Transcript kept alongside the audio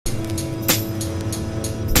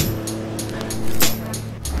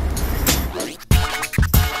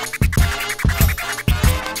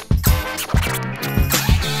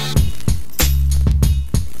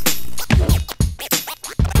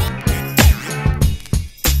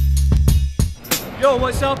Yo,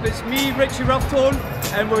 what's up? It's me, Richie Roughtone,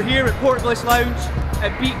 and we're here at Portablist Lounge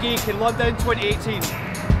at BeatGeek in London 2018.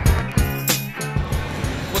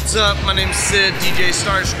 What's up? My name's Sid, DJ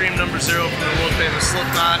Starscream #0 from the world famous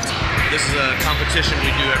Slipknot. This is a competition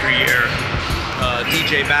we do every year,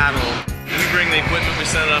 DJ battle. We bring the equipment, we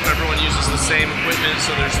set it up, everyone uses the same equipment,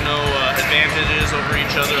 so there's no advantages over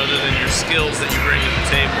each other than your skills that you bring to the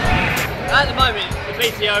table. At the moment, the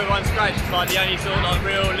PT01 Scratch is like the only sort of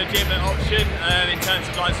real legitimate option in terms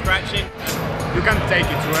of like scratching. You can take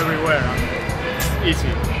it to everywhere, and it's easy.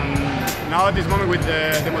 And now at this moment with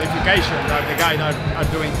the modification that the guys are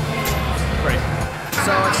doing, great.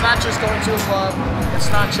 So it's not just going to a club, it's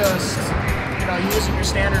not just using your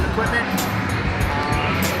standard equipment.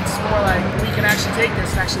 It's more like we can actually take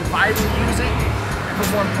this and actually vitally use it and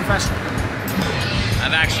perform professionally.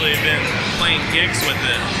 I've actually been playing gigs with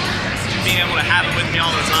it. Being able to have it with me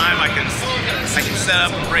all the time, I can set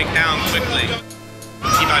up and break down quickly.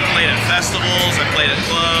 I've played at festivals, I've played at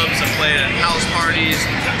clubs, I've played at house parties,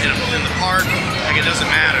 in the park, like it doesn't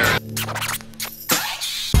matter.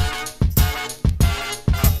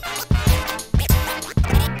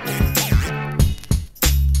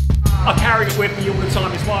 I carry it with me all the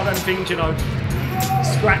time. It's one of them things,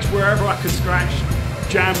 scratch wherever I can scratch,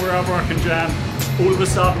 jam wherever I can jam. All of a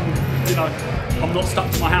sudden, I'm not stuck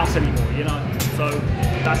to my house anymore, So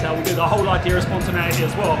that's how we do the whole idea of spontaneity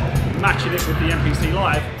as well. Matching it with the MPC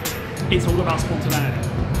Live, it's all about spontaneity.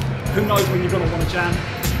 Who knows when you're going to want to jam?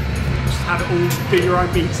 Just have it all, do your own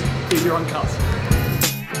beats, do your own cuts.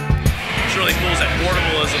 What's really cool is that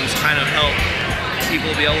portablisms kind of help people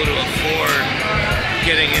be able to afford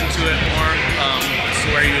getting into it more. So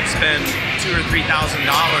where you would spend $2,000 or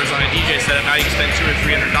 $3,000 on a DJ setup, now you can spend $200 or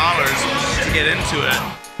 $300 to get into it.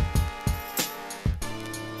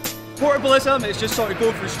 Portablism is just sort of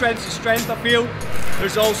going from strength to strength, I feel.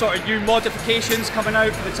 There's all sort of new modifications coming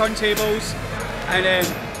out for the turntables, and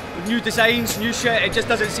with new designs, new shit, it just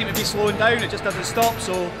doesn't seem to be slowing down, it just doesn't stop,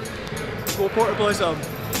 so go Portablism.